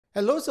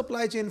Hello,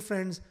 supply chain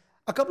friends.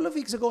 A couple of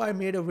weeks ago, I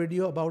made a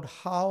video about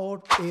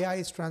how AI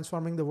is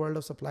transforming the world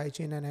of supply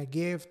chain, and I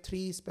gave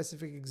 3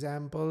 specific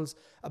examples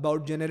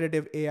about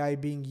generative AI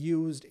being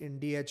used in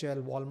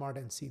DHL, Walmart,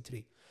 and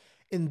C3.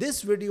 In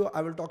this video,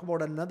 I will talk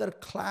about another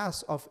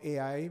class of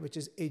AI, which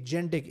is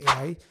Agentic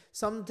AI,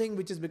 something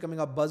which is becoming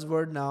a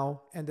buzzword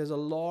now, and there's a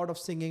lot of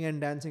singing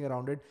and dancing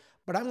around it.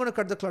 But I'm going to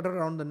cut the clutter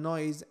around the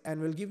noise,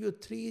 and we'll give you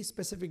 3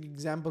 specific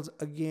examples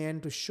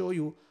again to show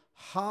you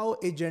how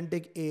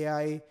Agentic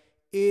AI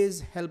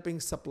is helping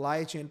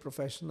supply chain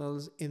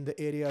professionals in the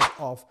areas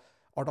of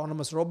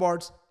autonomous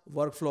robots,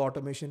 workflow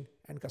automation,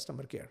 and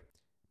customer care.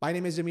 My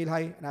name is Jamil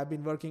Hai, and I've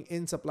been working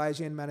in supply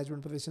chain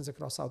management positions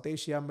across South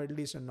Asia, Middle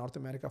East, and North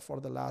America for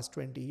the last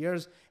 20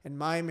 years. And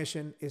my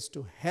mission is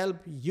to help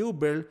you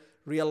build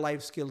real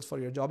life skills for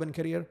your job and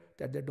career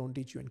that they don't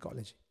teach you in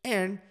college.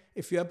 And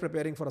if you are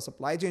preparing for a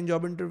supply chain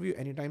job interview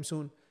anytime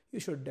soon, you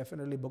should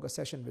definitely book a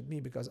session with me,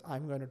 because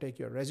I'm going to take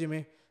your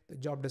resume, the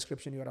job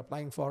description you are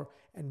applying for,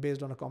 and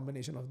based on a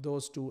combination of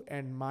those two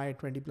and my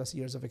 20 plus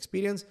years of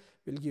experience,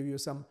 will give you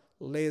some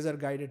laser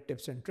guided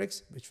tips and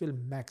tricks which will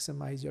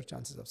maximize your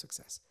chances of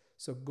success.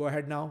 So go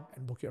ahead now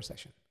and book your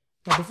session.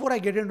 Now, before I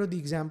get into the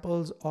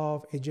examples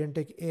of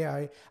Agentic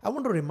AI, I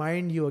want to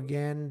remind you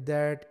again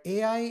that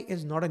AI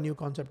is not a new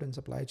concept in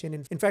supply chain.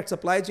 In fact,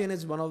 supply chain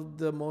is one of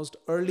the most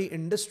early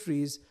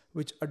industries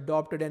which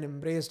adopted and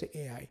embraced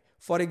AI.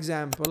 For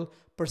example,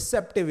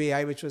 Perceptive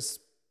AI, which was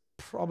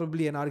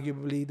probably and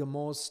arguably the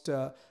most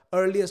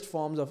earliest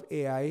forms of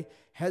AI,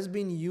 has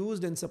been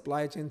used in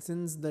supply chain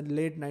since the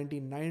late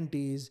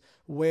 1990s,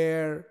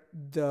 where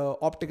the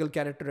optical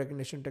character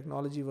recognition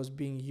technology was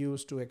being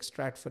used to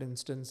extract, for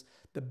instance,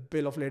 the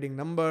bill of lading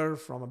number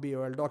from a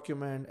BOL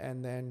document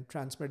and then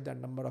transmit that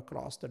number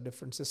across the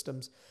different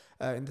systems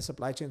in the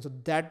supply chain. So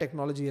that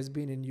technology has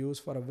been in use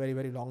for a very,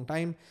 very long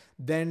time.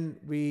 Then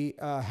we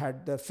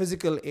had the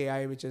physical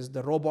AI, which is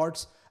the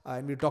robots.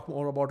 And we'll talk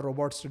more about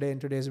robots today in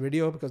today's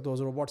video, because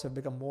those robots have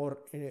become more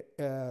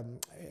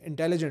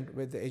intelligent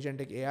with the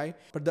Agentic AI.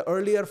 But the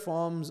earlier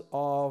forms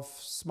of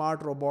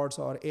smart robots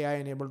or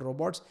AI-enabled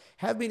robots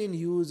have been in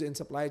use in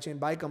supply chain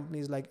by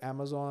companies like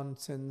Amazon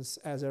since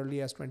as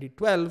early as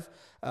 2012.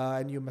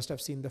 And you must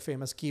have seen the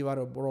famous Kiva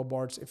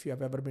robots if you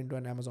have ever been to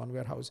an Amazon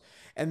warehouse.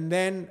 And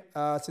then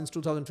since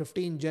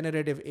 2015,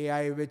 Generative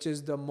AI, which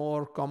is the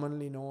more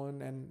commonly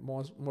known and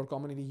more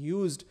commonly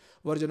used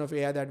version of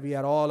AI that we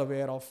are all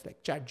aware of,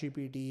 like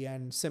ChatGPT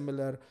and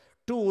similar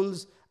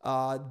tools,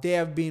 they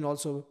have been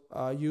also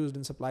used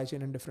in supply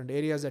chain in different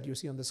areas that you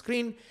see on the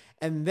screen.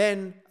 And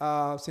then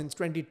since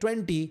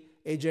 2020,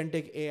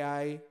 Agentic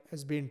AI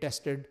has been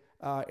tested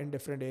in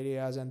different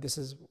areas, and this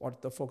is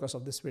what the focus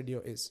of this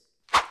video is.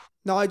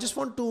 Now, I just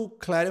want to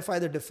clarify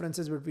the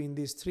differences between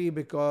these three,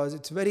 because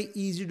it's very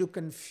easy to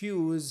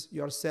confuse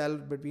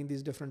yourself between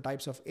these different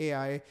types of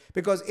AI,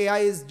 because AI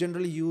is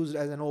generally used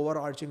as an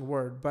overarching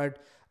word,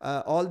 but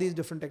all these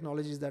different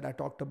technologies that I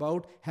talked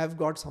about have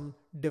got some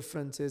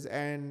differences.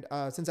 And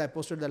since I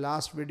posted the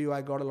last video,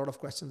 I got a lot of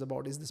questions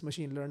about, is this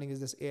machine learning,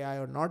 is this AI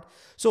or not?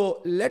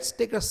 So let's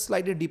take a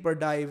slightly deeper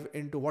dive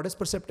into what is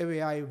perceptive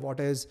AI, what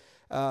is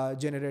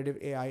generative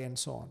AI, and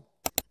so on.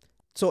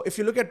 So if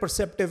you look at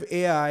perceptive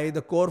AI,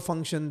 the core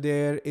function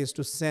there is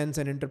to sense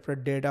and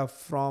interpret data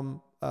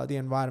from the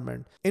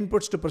environment.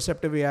 Inputs to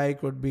perceptive AI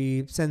could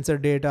be sensor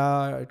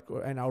data,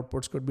 and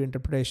outputs could be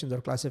interpretations or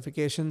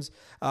classifications.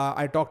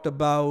 I talked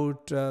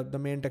about the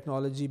main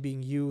technology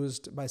being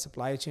used by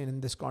supply chain in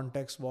this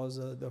context was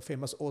the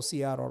famous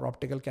OCR, or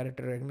optical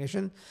character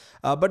recognition.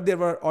 But there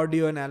were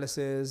audio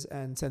analysis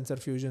and sensor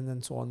fusion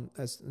and so on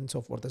and so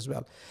forth as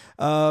well.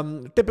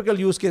 Typical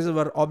use cases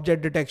were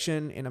object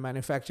detection in a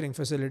manufacturing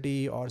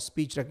facility, or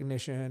speech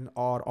recognition,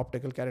 or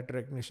optical character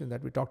recognition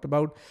that we talked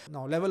about.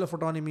 Now, level of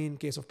autonomy in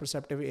case of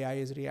perceptive AI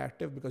is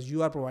reactive, because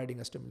you are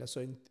providing a stimulus.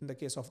 So in the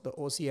case of the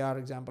OCR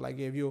example I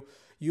gave you,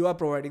 you are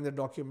providing the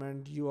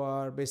document. You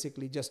are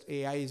basically just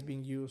AI is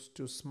being used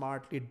to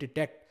smartly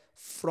detect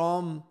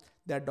from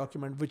that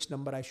document which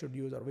number I should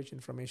use or which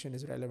information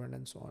is relevant,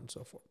 and so on and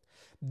so forth.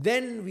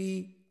 Then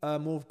we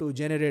move to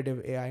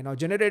generative AI. Now,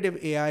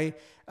 generative AI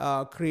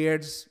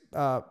creates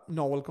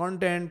novel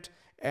content,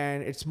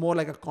 and it's more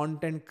like a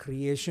content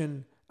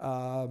creation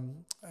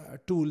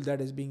tool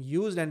that is being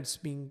used, and it's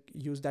being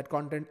used, that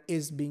content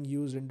is being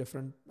used in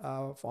different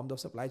forms of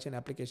supply chain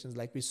applications,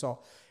 like we saw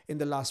in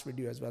the last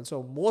video as well.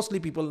 So mostly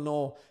people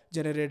know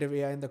generative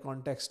AI in the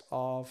context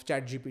of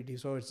ChatGPT.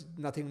 So it's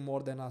nothing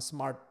more than a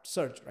smart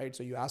search, right?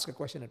 So you ask a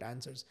question, it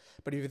answers.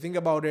 But if you think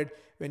about it,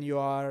 when you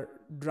are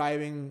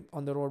driving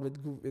on the road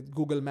with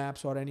Google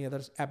Maps or any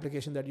other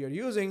application that you're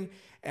using,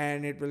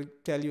 and it will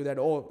tell you that,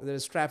 oh,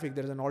 there's traffic,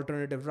 there's an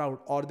alternative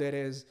route, or there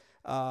is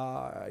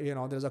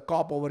there's a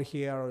cop over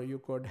here, or you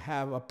could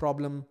have a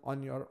problem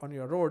on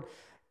your road.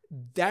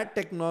 That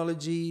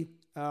technology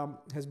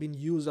has been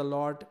used a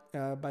lot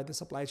by the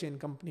supply chain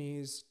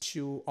companies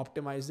to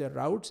optimize their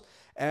routes.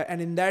 And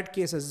in that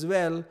case as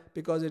well,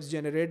 because it's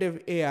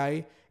generative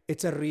AI,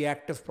 it's a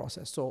reactive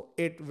process. So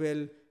it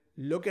will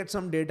look at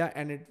some data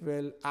and it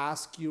will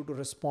ask you to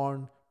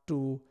respond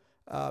to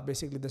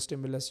basically the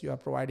stimulus you are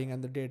providing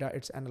and the data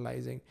it's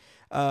analyzing.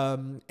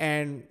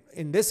 And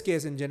in this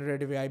case, in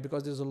generative AI,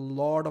 because there's a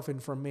lot of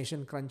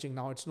information crunching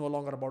now, it's no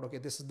longer about, okay,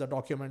 this is the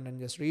document and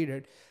just read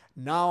it.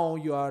 Now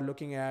you are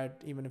looking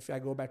at, even if I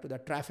go back to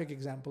that traffic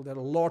example, there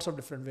are lots of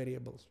different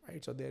variables,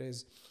 right? So there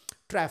is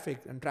traffic,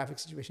 and traffic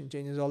situation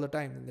changes all the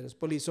time, and there is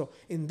police. So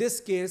in this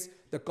case,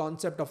 the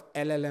concept of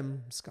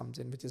LLMs comes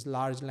in, which is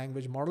large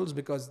language models,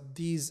 because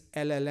these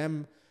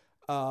LLM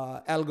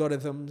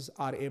algorithms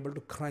are able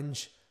to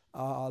crunch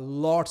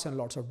lots and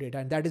lots of data,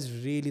 and that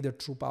is really the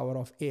true power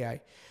of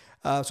AI.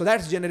 So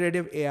that's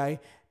generative AI.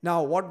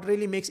 Now, what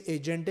really makes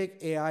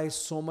agentic AI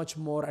so much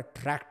more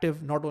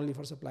attractive, not only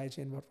for supply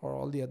chain, but for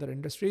all the other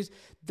industries,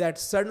 that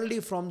suddenly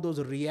from those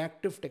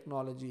reactive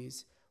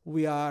technologies,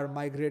 we are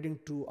migrating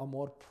to a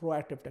more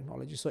proactive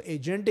technology. So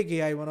agentic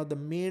AI, one of the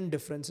main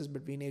differences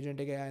between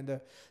agentic AI and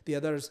the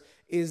others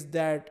is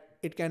that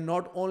it can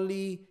not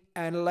only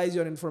analyze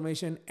your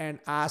information and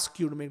ask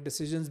you to make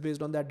decisions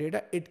based on that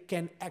data, it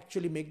can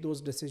actually make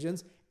those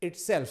decisions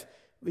itself,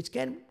 which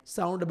can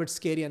sound a bit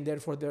scary, and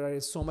therefore there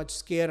is so much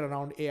scare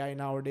around AI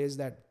nowadays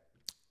that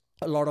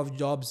a lot of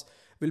jobs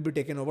will be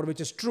taken over, which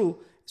is true.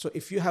 So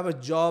if you have a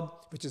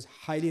job which is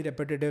highly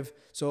repetitive,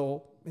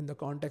 so in the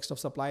context of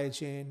supply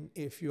chain,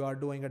 if you are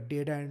doing a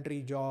data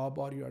entry job,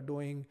 or you are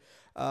doing,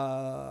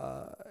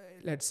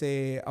 let's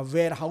say, a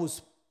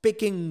warehouse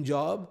picking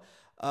job,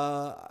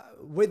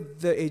 with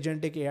the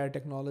agentic AI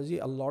technology,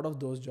 a lot of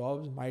those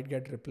jobs might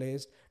get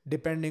replaced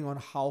depending on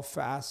how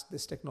fast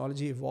this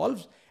technology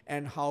evolves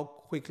and how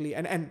quickly,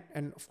 and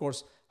of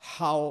course,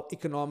 how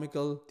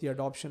economical the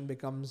adoption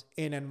becomes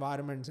in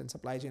environments in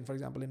supply chain, for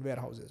example, in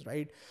warehouses,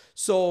 right?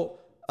 So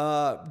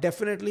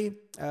definitely,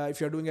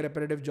 if you're doing a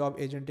repetitive job,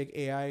 agentic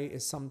AI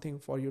is something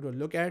for you to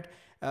look at,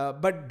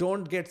 but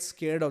don't get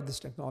scared of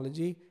this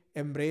technology.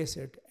 Embrace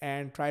it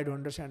and try to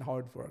understand how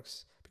it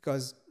works.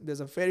 Because there's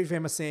a very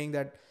famous saying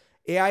that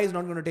AI is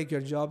not going to take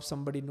your job,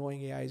 somebody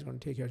knowing AI is going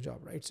to take your job,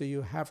 right? So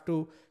you have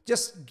to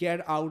just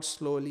get out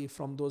slowly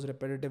from those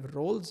repetitive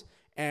roles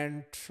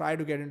and try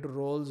to get into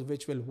roles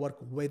which will work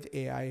with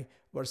AI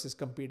versus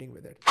competing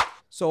with it.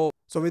 So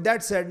with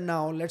that said,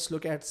 now let's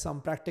look at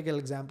some practical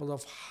examples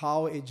of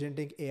how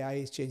agentic AI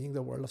is changing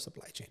the world of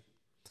supply chain.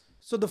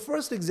 So the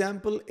first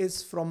example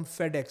is from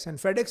FedEx, and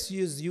FedEx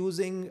is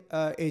using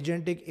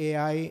agentic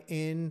AI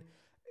in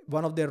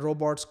one of their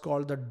robots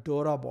called the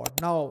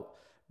DoraBot. Now,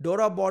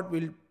 DoraBot,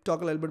 we'll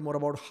talk a little bit more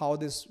about how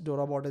this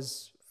DoraBot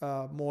is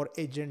more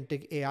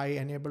agentic AI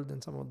enabled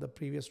than some of the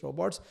previous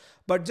robots.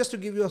 But just to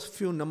give you a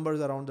few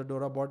numbers around the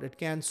DoraBot, it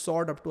can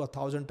sort up to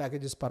 1,000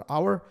 packages per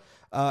hour,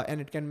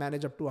 and it can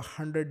manage up to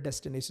 100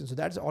 destinations. So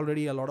that's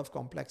already a lot of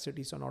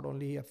complexity. So not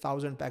only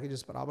 1,000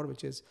 packages per hour,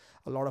 which is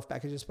a lot of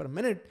packages per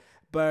minute,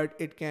 but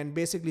it can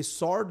basically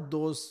sort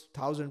those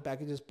 1,000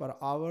 packages per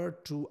hour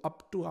to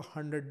up to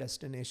 100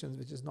 destinations,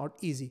 which is not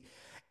easy.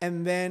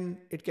 And then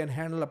it can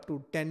handle up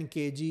to 10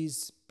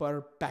 kgs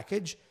per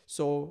package.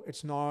 So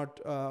it's not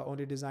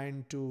only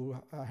designed to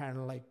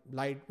handle like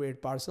lightweight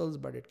parcels,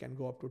 but it can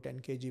go up to 10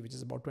 kg, which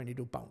is about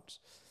 22 pounds.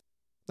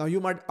 Now you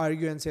might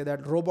argue and say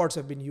that robots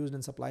have been used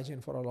in supply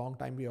chain for a long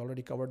time. We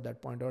already covered that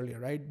point earlier,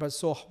 right? But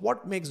so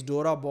what makes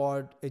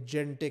DoraBot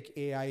agentic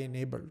AI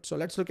enabled? So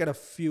let's look at a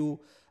few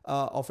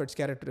of its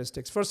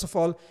characteristics. First of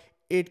all,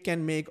 it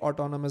can make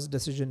autonomous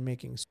decision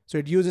making. So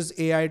it uses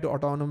AI to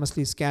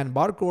autonomously scan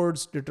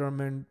barcodes,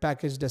 determine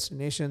package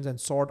destinations, and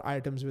sort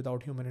items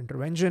without human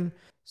intervention.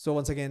 So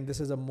once again,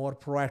 this is a more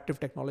proactive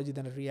technology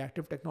than a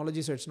reactive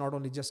technology. So it's not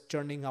only just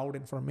churning out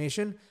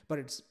information, but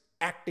it's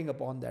acting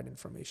upon that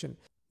information.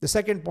 The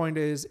second point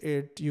is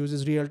it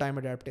uses real-time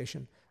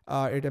adaptation.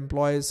 It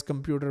employs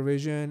computer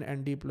vision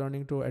and deep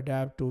learning to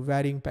adapt to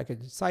varying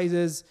package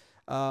sizes,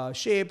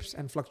 shapes,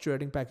 and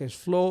fluctuating package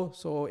flow.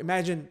 So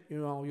imagine,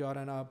 you're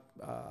in a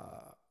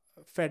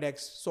FedEx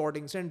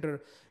sorting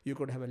center. You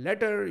could have a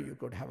letter, you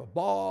could have a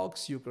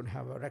box, you could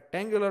have a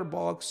rectangular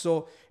box.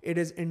 So it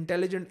is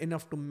intelligent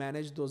enough to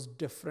manage those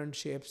different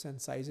shapes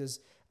and sizes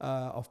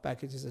of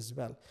packages as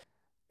well.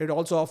 It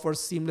also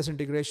offers seamless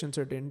integration,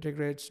 so it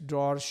integrates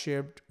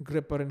drawer-shaped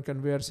gripper and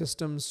conveyor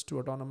systems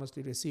to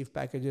autonomously receive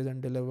packages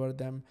and deliver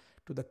them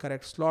to the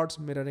correct slots,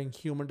 mirroring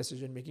human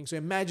decision making. So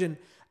imagine,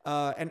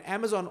 and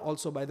Amazon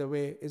also, by the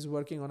way, is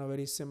working on a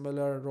very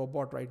similar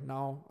robot right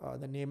now.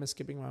 The name is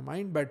skipping my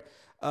mind, but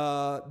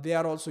they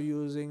are also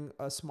using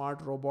a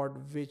smart robot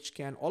which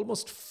can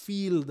almost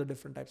feel the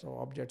different types of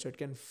objects. So it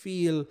can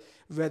feel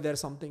whether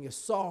something is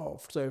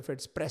soft. So if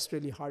it's pressed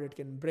really hard, it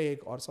can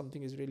break, or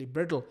something is really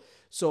brittle.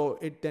 So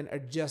it then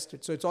adjusts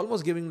it. So it's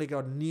almost giving like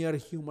a near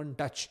human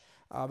touch.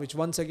 Which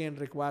once again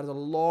requires a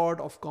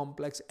lot of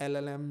complex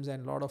LLMs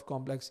and a lot of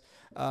complex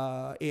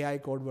AI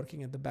code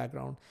working in the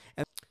background.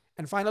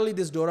 And finally,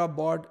 this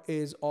DoraBot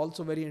is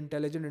also very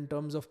intelligent in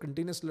terms of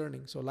continuous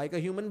learning. So like a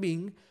human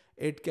being,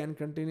 it can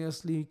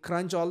continuously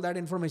crunch all that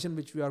information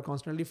which we are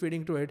constantly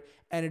feeding to it,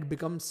 and it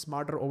becomes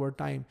smarter over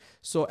time.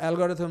 So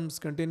algorithms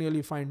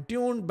continually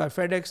fine-tuned by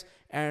FedEx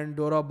and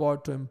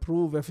DoraBot to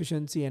improve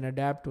efficiency and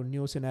adapt to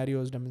new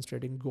scenarios,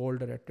 demonstrating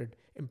goal-directed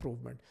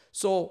improvement.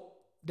 So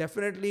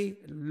definitely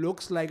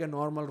looks like a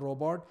normal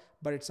robot,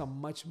 but it's a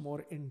much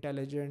more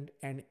intelligent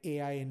and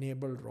AI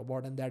enabled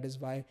robot. And that is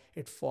why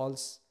it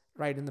falls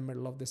right in the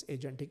middle of this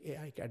agentic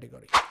AI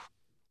category.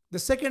 The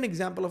second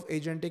example of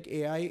agentic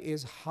AI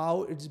is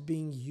how it's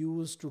being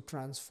used to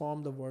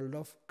transform the world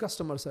of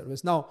customer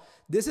service. Now,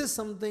 this is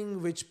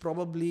something which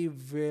probably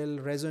will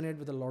resonate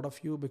with a lot of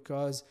you,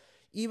 because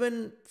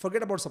even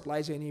forget about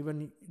supply chain,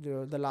 even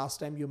the last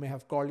time you may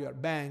have called your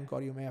bank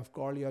or you may have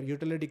called your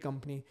utility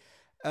company,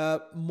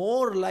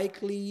 more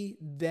likely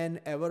than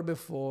ever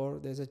before,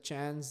 there's a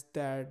chance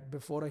that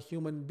before a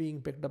human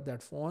being picked up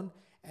that phone,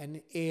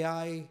 an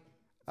AI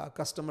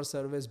customer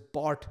service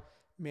bot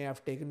may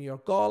have taken your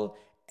call,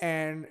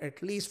 and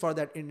at least for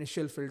that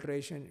initial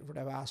filtration, it would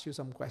have asked you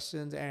some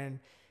questions, and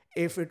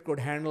if it could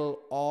handle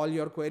all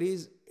your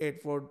queries,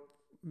 it would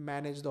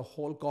manage the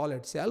whole call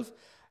itself.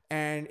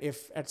 And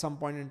if at some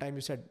point in time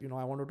you said,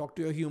 I want to talk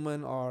to a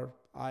human, or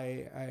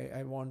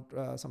I want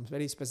some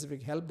very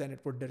specific help, then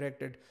it would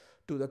direct it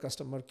to the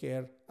customer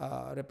care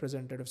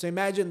representative. So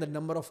imagine the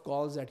number of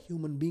calls that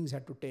human beings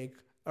had to take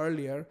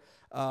earlier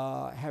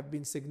have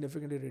been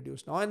significantly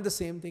reduced now. And the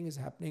same thing is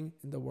happening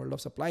in the world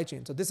of supply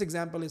chain. So this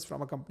example is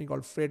from a company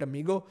called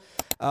Amigo.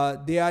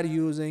 They are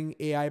using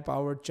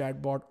AI-powered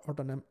chatbot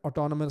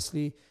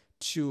autonomously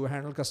to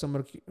handle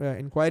customer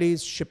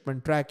inquiries,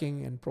 shipment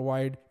tracking, and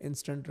provide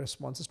instant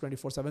responses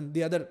 24/7.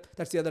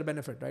 That's the other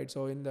benefit, right?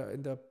 So in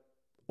the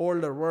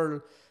older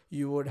world,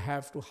 you would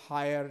have to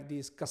hire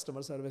these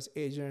customer service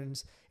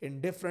agents in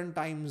different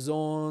time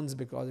zones,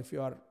 because if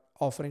you are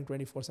offering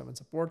 24/7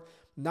 support,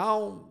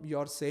 now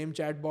your same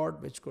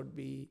chatbot, which could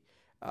be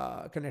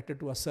connected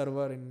to a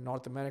server in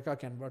North America,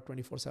 can work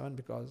 24/7,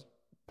 because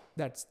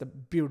that's the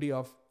beauty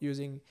of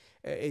using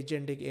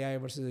agentic AI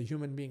versus a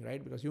human being,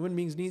 right? Because human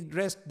beings need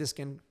rest. This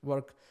can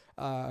work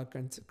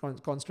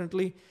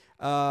constantly.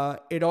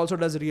 It also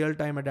does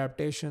real-time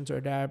adaptation. So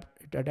it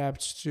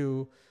adapts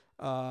to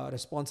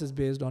responses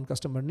based on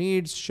customer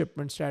needs,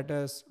 shipment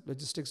status,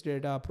 logistics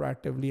data,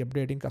 proactively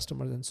updating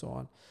customers, and so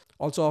on.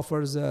 Also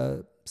offers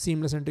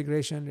seamless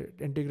integration. It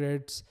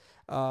integrates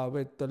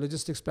with the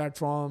logistics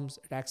platforms.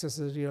 It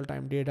accesses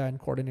real-time data and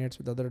coordinates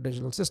with other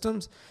digital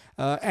systems.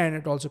 And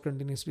it also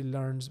continuously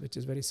learns, which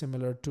is very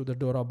similar to the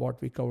Dora bot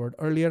we covered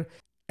earlier.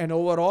 And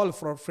overall,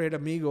 for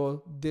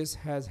Amigo, this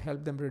has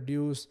helped them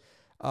reduce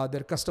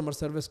their customer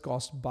service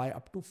cost by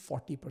up to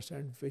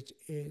 40%, which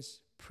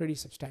is pretty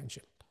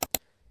substantial.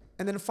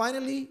 And then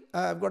finally,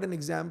 I've got an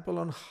example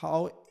on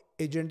how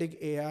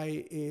agentic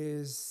AI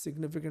is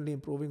significantly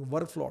improving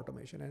workflow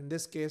automation. And in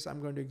this case,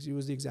 I'm going to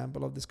use the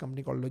example of this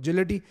company called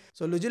Logility.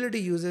 So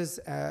Logility uses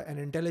an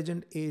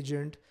intelligent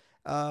agent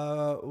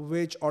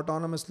which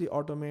autonomously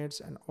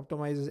automates and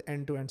optimizes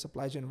end-to-end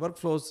supply chain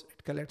workflows.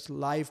 It collects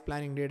live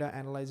planning data,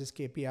 analyzes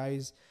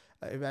KPIs,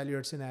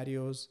 evaluate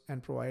scenarios,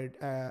 and provide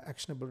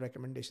actionable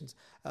recommendations.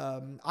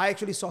 I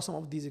actually saw some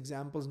of these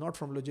examples, not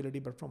from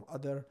Logility, but from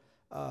other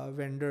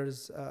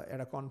vendors at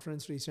a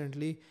conference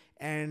recently,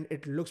 and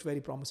it looks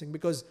very promising,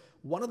 because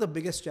one of the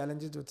biggest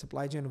challenges with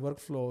supply chain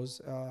workflows,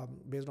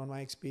 based on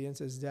my experience,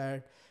 is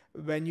that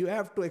when you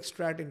have to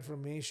extract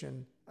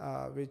information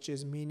which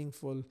is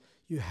meaningful,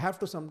 you have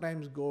to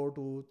sometimes go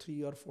to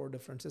 3 or 4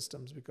 different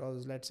systems,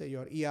 because let's say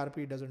your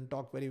ERP doesn't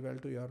talk very well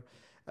to your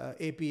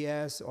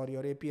APS, or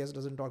your APS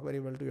doesn't talk very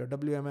well to your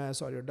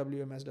WMS, or your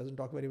WMS doesn't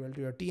talk very well to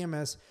your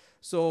TMS.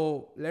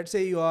 So let's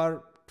say you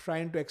are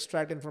trying to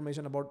extract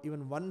information about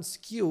even one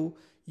SKU,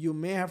 you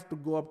may have to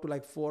go up to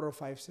like 4 or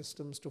 5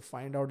 systems to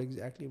find out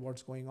exactly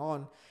what's going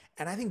on.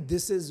 And I think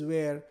this is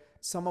where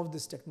some of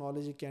this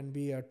technology can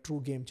be a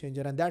true game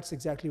changer. And that's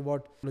exactly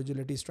what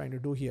Logility is trying to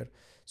do here.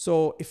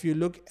 So if you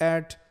look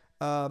at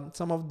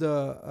some of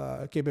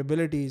the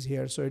capabilities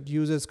here, so it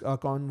uses a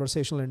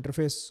conversational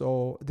interface.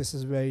 So this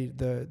is where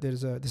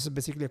this is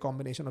basically a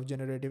combination of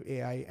generative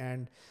AI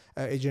and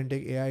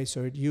agentic AI.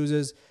 So it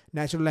uses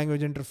natural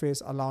language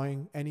interface,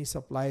 allowing any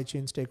supply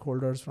chain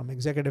stakeholders, from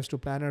executives to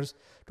planners,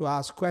 to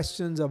ask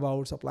questions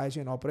about supply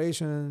chain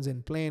operations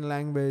in plain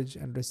language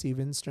and receive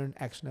instant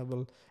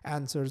actionable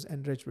answers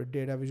enriched with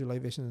data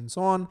visualization and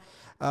so on.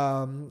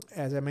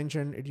 As I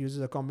mentioned, it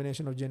uses a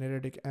combination of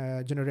generative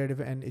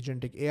and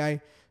agentic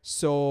AI.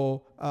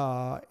 So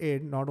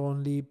it not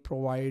only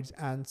provides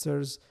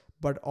answers,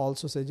 but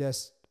also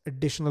suggests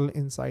additional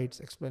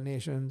insights,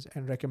 explanations,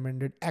 and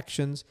recommended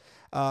actions.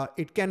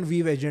 It can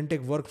weave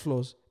agentic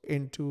workflows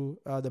into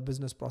the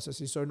business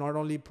processes. So it not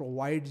only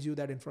provides you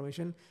that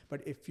information,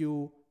 but if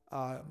you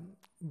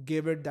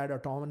give it that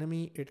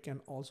autonomy, it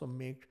can also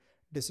make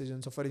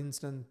decisions. So for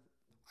instance,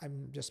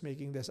 I'm just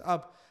making this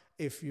up.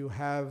 If you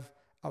have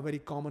a very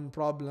common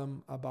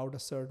problem about a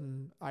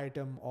certain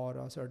item or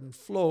a certain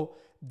flow,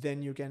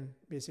 then you can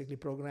basically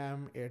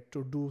program it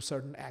to do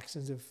certain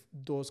actions if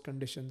those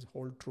conditions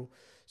hold true.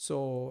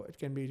 So it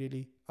can be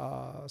really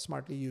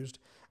smartly used.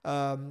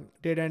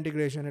 Data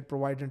integration, it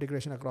provides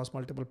integration across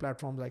multiple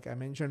platforms, like I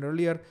mentioned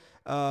earlier,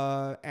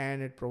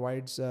 and it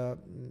provides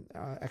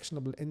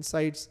actionable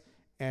insights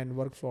and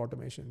workflow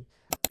automation.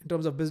 In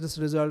terms of business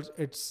results,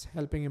 it's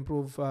helping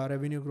improve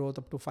revenue growth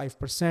up to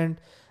 5%.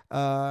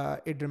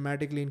 It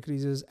dramatically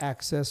increases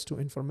access to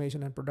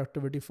information and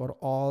productivity for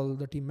all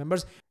the team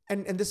members.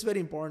 And this is very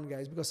important,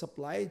 guys, because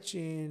supply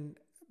chain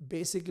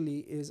basically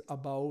is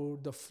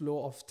about the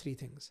flow of three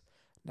things.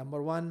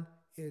 Number one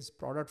is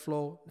product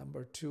flow.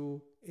 Number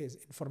two is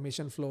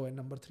information flow. And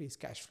number three is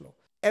cash flow.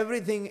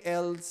 Everything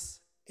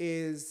else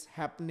is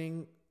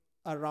happening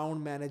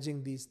around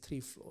managing these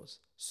three flows.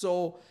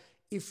 So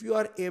if you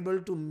are able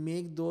to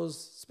make those,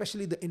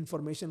 especially the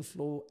information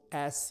flow,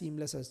 as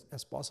seamless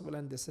as possible,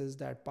 and this is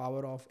that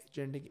power of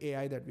agentic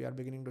AI that we are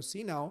beginning to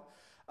see now,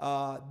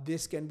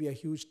 this can be a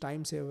huge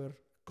time saver,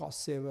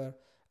 cost saver,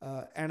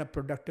 and a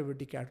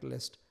productivity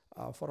catalyst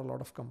for a lot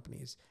of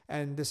companies.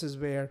 And this is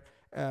where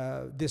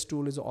this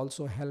tool is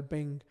also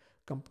helping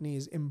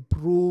companies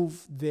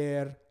improve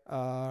their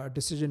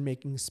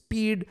decision-making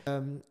speed.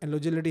 And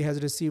Logility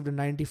has received a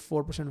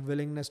 94%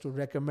 willingness to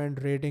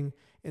recommend rating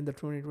in the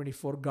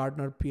 2024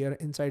 Gartner Peer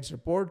Insights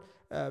report,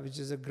 which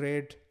is a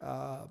great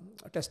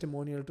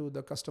testimonial to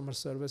the customer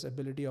service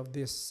ability of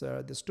this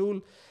tool.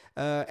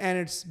 And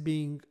it's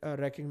being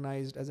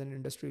recognized as an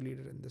industry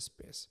leader in this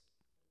space.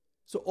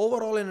 So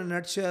overall, in a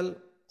nutshell,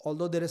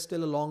 although there is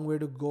still a long way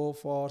to go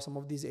for some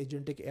of these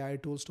agentic AI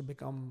tools to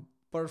become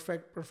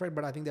perfect,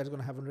 but I think that's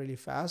going to happen really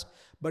fast.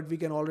 But we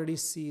can already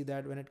see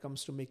that when it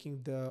comes to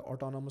making the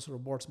autonomous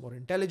robots more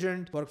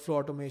intelligent, workflow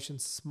automation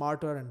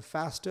smarter and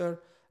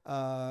faster,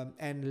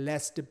 and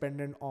less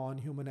dependent on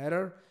human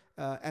error,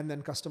 and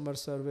then customer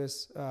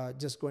service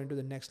just going to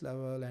the next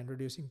level and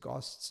reducing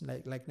costs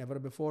like never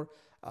before.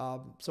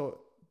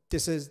 So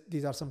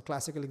these are some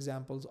classical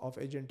examples of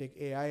agentic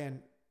AI, and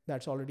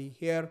that's already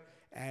here,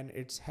 and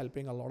it's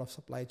helping a lot of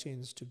supply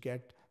chains to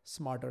get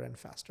smarter and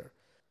faster.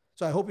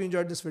 So I hope you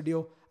enjoyed this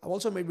video. I've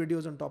also made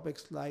videos on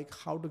topics like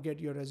how to get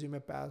your resume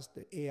past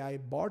the AI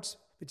bots,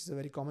 which is a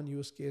very common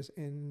use case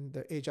in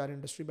the HR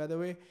industry, by the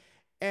way,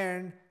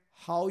 and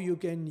how you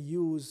can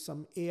use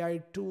some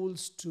AI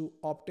tools to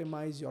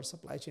optimize your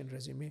supply chain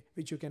resume,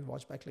 which you can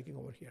watch by clicking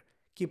over here.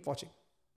 Keep watching.